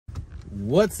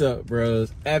What's up,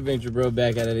 bros? Adventure Bro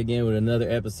back at it again with another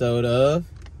episode of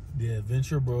the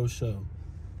Adventure Bro Show.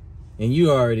 And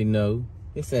you already know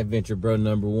it's Adventure Bro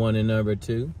number 1 and number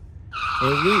 2.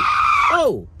 And we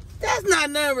that's not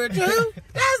number 2.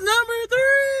 That's number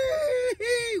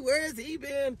 3. Where has he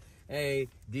been? Hey,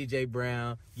 DJ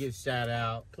Brown, give a shout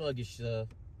out, plug your stuff.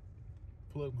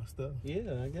 Plug my stuff.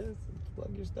 Yeah, I guess.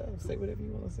 Plug your stuff. Say whatever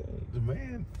you want to say. The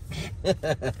man.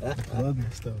 Plugging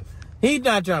stuff. He's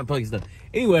not trying to plug stuff.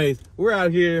 Anyways, we're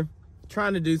out here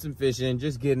trying to do some fishing,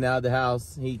 just getting out of the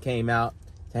house. He came out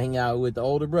to hang out with the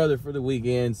older brother for the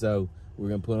weekend, so we're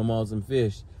going to put him on some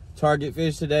fish. Target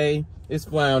fish today is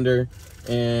flounder,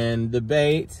 and the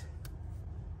bait,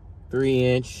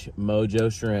 3-inch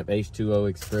Mojo shrimp, H20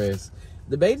 Express.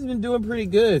 The bait's been doing pretty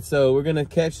good, so we're going to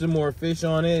catch some more fish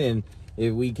on it, and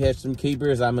if we catch some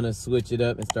keepers, I'm going to switch it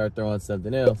up and start throwing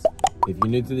something else. If you're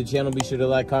new to the channel, be sure to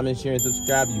like, comment, share, and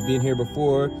subscribe. You've been here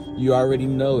before. You already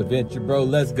know Adventure Bro.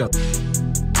 Let's go.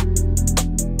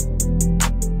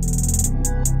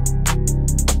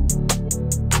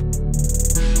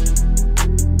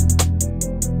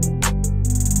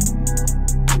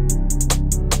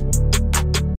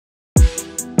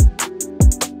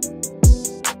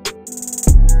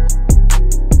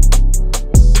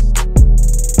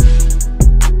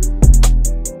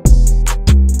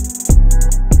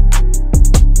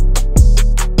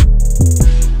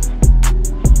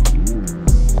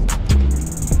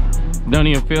 Don't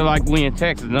even feel like we in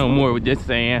Texas no more with this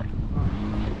sand.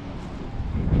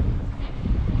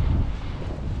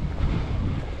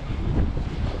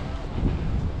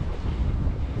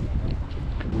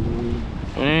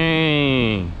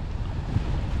 Dang.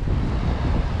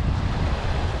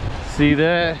 See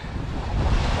that?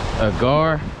 A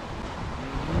gar.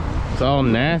 It's all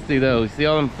nasty though. You see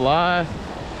all them flies?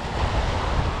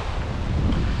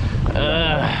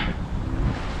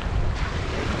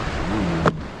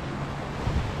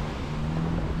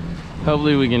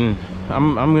 Hopefully we can,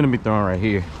 I'm gonna be throwing right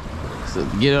here. So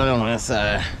get on that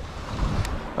side.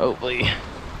 Hopefully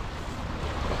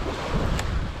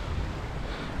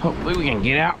we can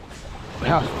get out.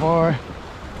 How far?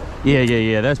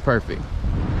 Yeah, that's perfect.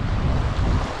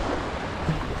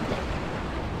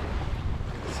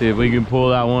 See if we can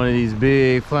pull out one of these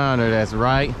big flounder that's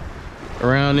right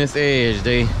around this edge.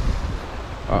 They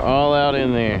are all out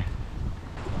in there.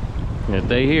 If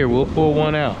they here, we'll pull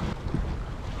one out.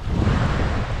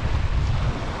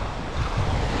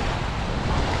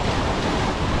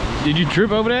 Did you trip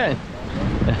over that?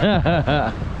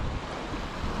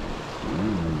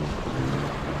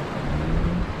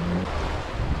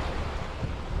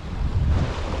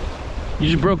 You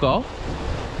just broke off?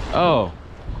 Oh,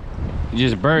 you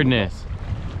just bird nest.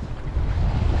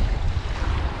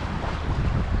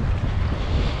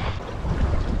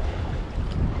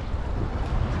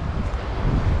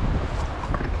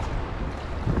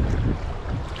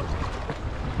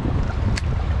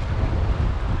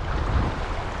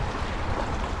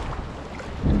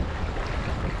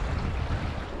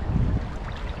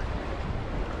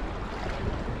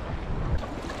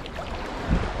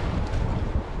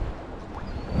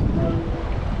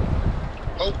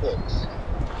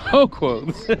 Oh,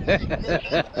 quotes.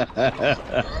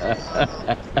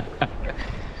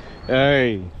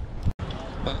 Hey.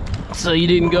 So you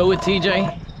didn't go with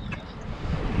TJ?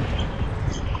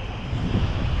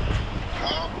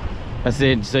 I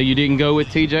said, so you didn't go with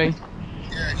TJ?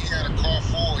 Yeah, he had a car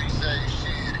full. He said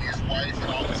his wife and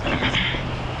all his kids,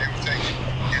 they were taking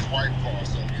his wife car,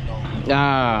 so you know.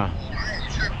 Ah. I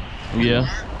ain't tripping. Yeah.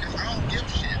 Because I don't give a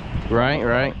shit.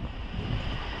 Right.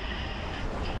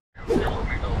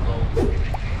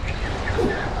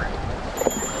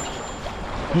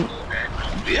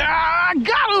 Yeah, I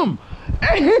got him!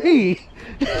 Hey!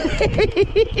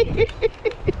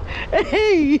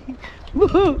 Hey!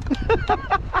 Look!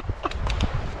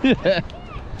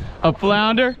 A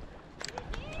flounder.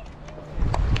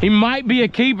 He might be a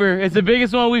keeper. It's the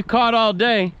biggest one we've caught all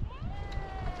day.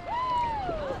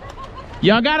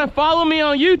 Y'all gotta follow me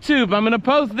on YouTube. I'm gonna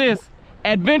post this.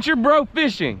 Adventure Bro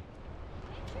Fishing.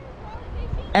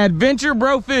 Adventure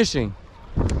Bro Fishing.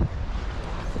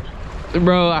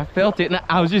 Bro, I felt it.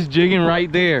 I was just jigging right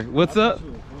there. What's up?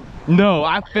 No,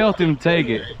 I felt him take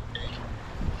it.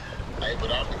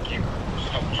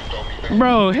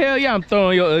 Bro, hell yeah, I'm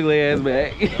throwing your ugly ass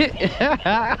back.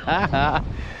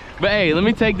 But hey, let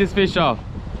me take this fish off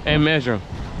and measure him.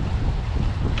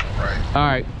 All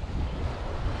right.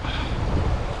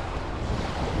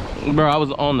 Bro, I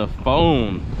was on the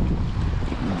phone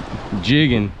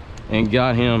jigging and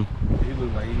got him. He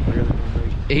looked like he barely gonna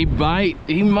make it.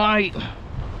 He might.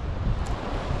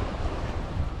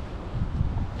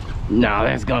 No,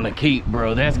 that's gonna keep,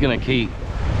 bro. That's gonna keep.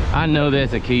 I know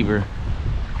that's a keeper.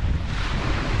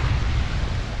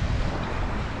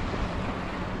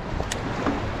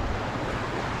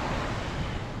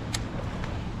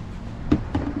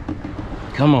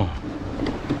 Come on.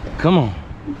 Come on.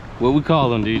 What we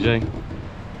calling, DJ?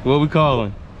 What we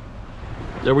calling?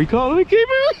 Are we calling a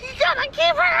keeper? You got a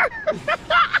keeper!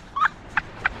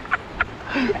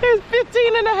 It's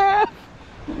 15 and a half.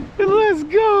 Let's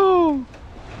go.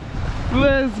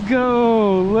 Let's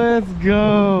go. Let's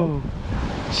go.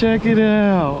 Check it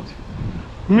out.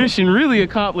 Mission really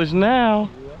accomplished now.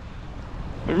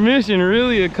 Mission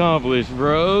really accomplished,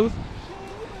 bros.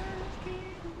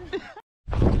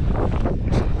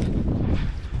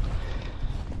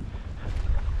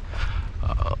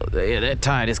 Yeah, that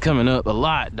tide is coming up a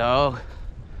lot, dog.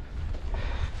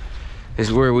 This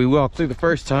is where we walked through the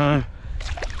first time.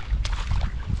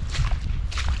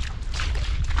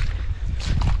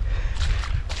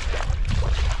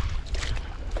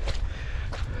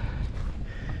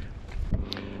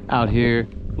 Out here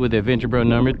with Adventure Bro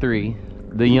number 3,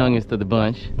 the youngest of the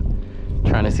bunch,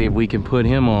 trying to see if we can put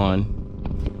him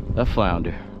on a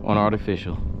flounder, on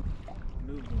artificial.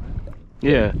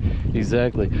 Yeah,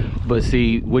 exactly. But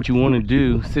see, what you want to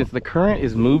do, since the current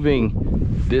is moving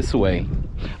this way,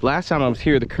 last time I was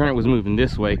here the current was moving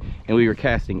this way and we were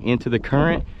casting into the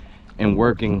current and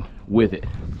working with it.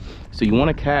 So you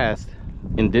want to cast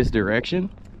in this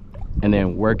direction and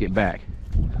then work it back.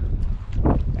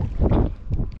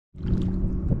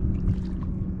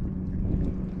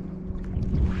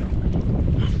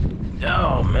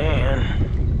 Oh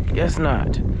man, guess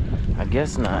not. I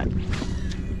guess not.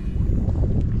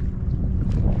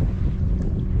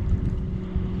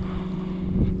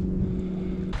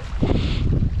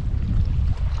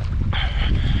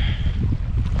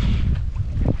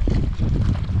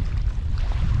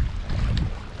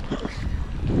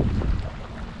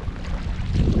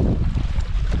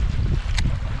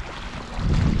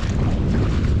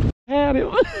 Had it.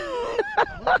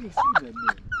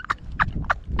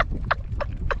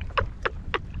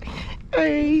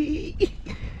 Hey,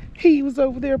 he was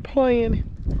over there playing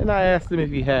and I asked him if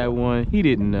he had one. He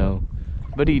didn't know,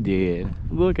 but he did.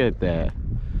 Look at that.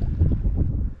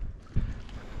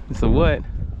 So what? A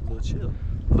little chip.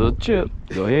 Little chip.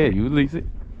 Go ahead, you release it.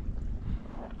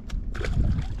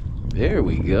 There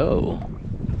we go.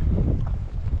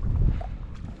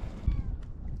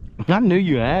 I knew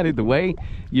you had it the way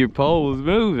your pole was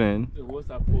moving. Once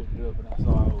I pulled it up and I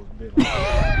saw I was big.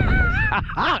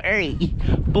 Hey,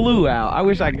 blew out. I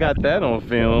wish I got that on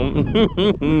film.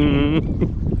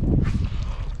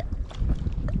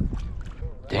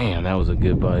 Damn, that was a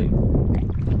good bite.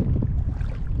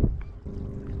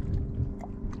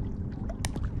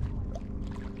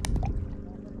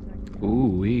 Ooh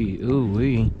wee, ooh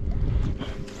wee.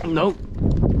 Nope,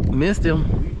 missed him.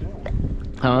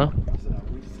 Huh?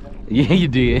 Yeah, you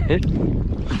did.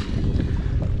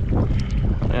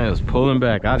 I was pulling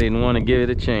back. I didn't want to give it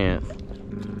a chance.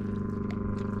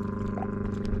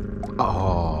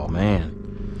 Oh man,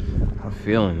 I'm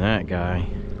feeling that guy.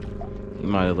 He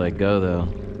might have let go though.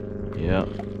 Yep.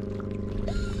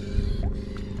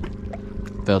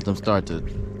 Felt him start to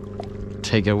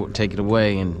take it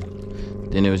away, and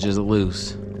then it was just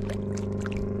loose.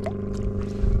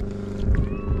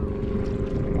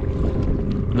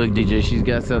 Look, DJ, she's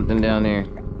got something down there.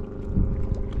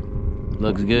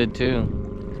 Looks good too.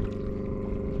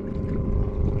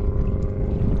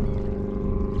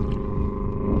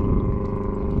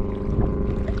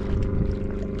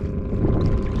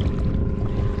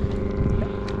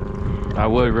 I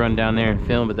would run down there and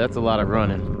film, but that's a lot of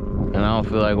running, and I don't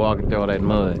feel like walking through all that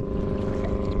mud.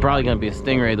 It's probably gonna be a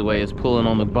stingray the way it's pulling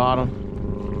on the bottom.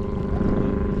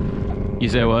 You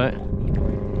said what?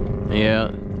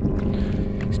 Yeah.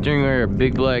 Stingray or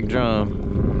big black drum.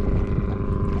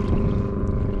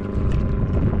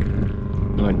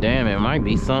 Oh damn, it might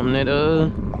be something that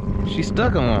she's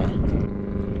stuck on.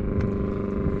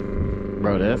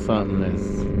 Bro, that's something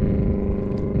that's...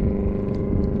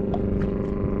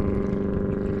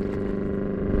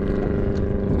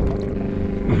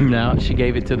 Now she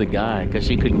gave it to the guy because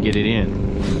she couldn't get it in.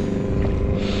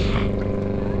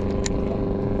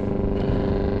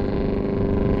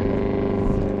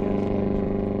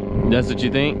 That's what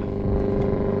you think?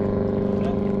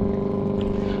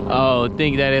 Oh,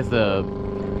 think that it's a...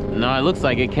 No, it looks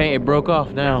like it can't. It broke off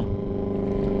now.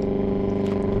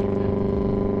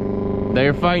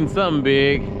 They're fighting something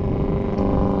big.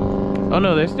 Oh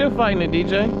no, they're still fighting it,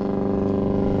 DJ.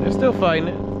 They're still fighting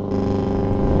it.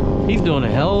 He's doing a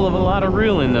hell of a lot of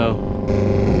reeling though.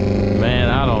 Man,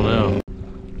 I don't know.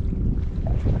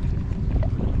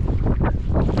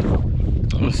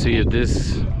 Let's see if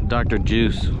this Dr.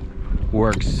 Juice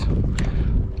works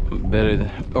better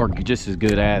than, or just as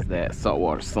good as that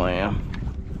saltwater slam.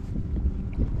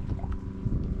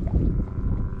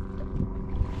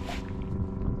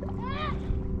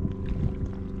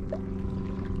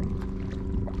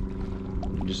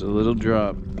 Just a little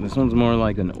drop. This one's more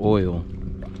like an oil.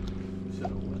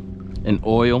 An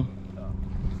oil.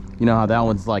 You know how that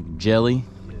one's like jelly?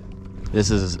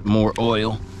 This is more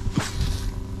oil.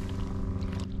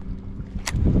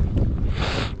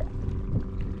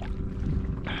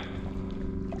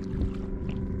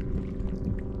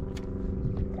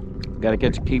 Gotta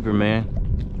catch a keeper, man.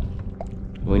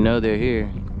 We know they're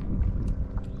here.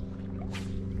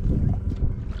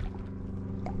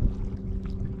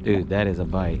 Dude, that is a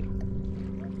bite.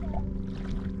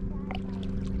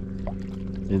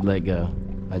 It let go.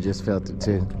 I just felt it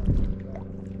too.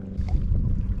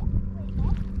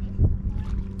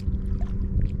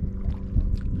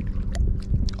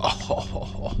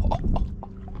 Oh.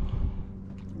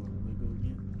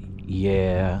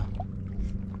 Yeah.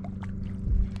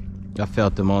 I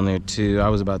felt them on there too. I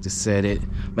was about to set it,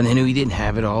 but I knew he didn't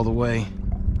have it all the way.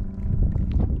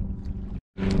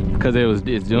 Because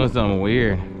it's doing something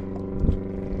weird.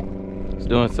 It's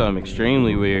doing something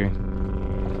extremely weird.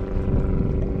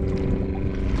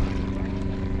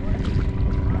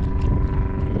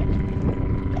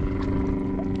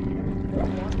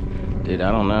 Dude,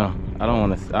 I don't know. I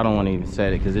don't want to even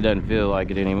set it because it doesn't feel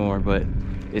like it anymore, but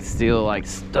it's still like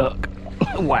stuck.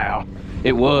 Wow.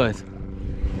 It was.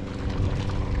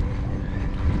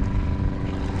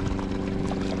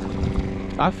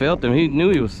 I felt him. He knew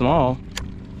he was small.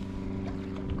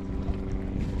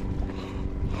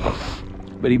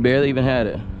 But he barely even had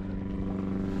it.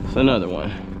 It's another one.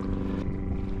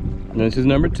 And this is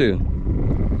number 2.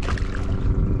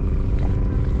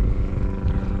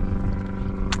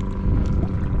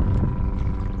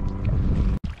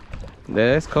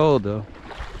 That's cold though.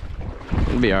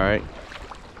 It'll be all right.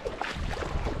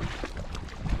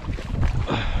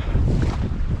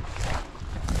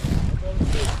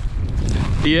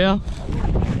 Yeah.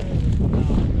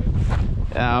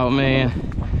 Oh man.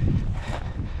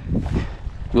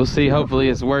 We'll see. Hopefully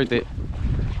it's worth it.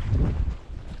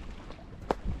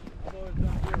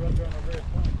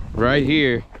 Right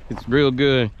here. It's real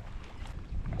good.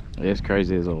 It's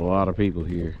crazy. There's a lot of people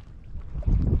here.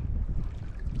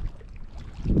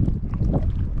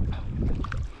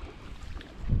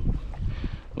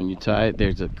 When you tie it,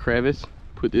 there's a crevice.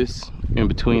 Put this in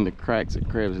between the cracks and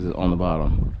crevices on the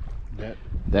bottom.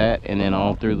 That and then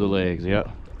all through the legs. Yep.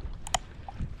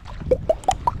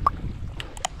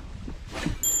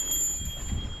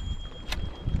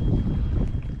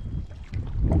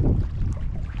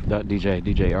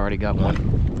 DJ already got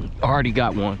one. Already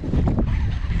got one.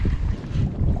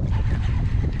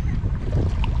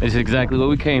 It's exactly what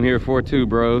we came here for too,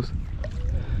 bros.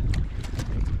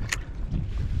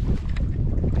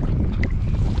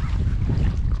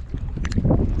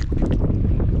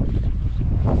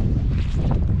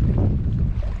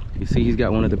 You see he's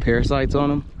got one of the parasites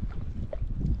on him?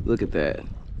 Look at that.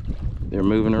 They're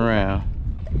moving around.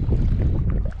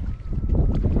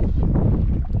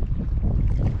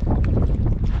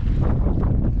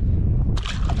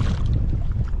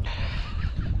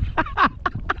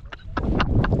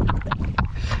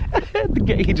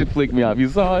 He just flicked me off. You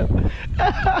saw it?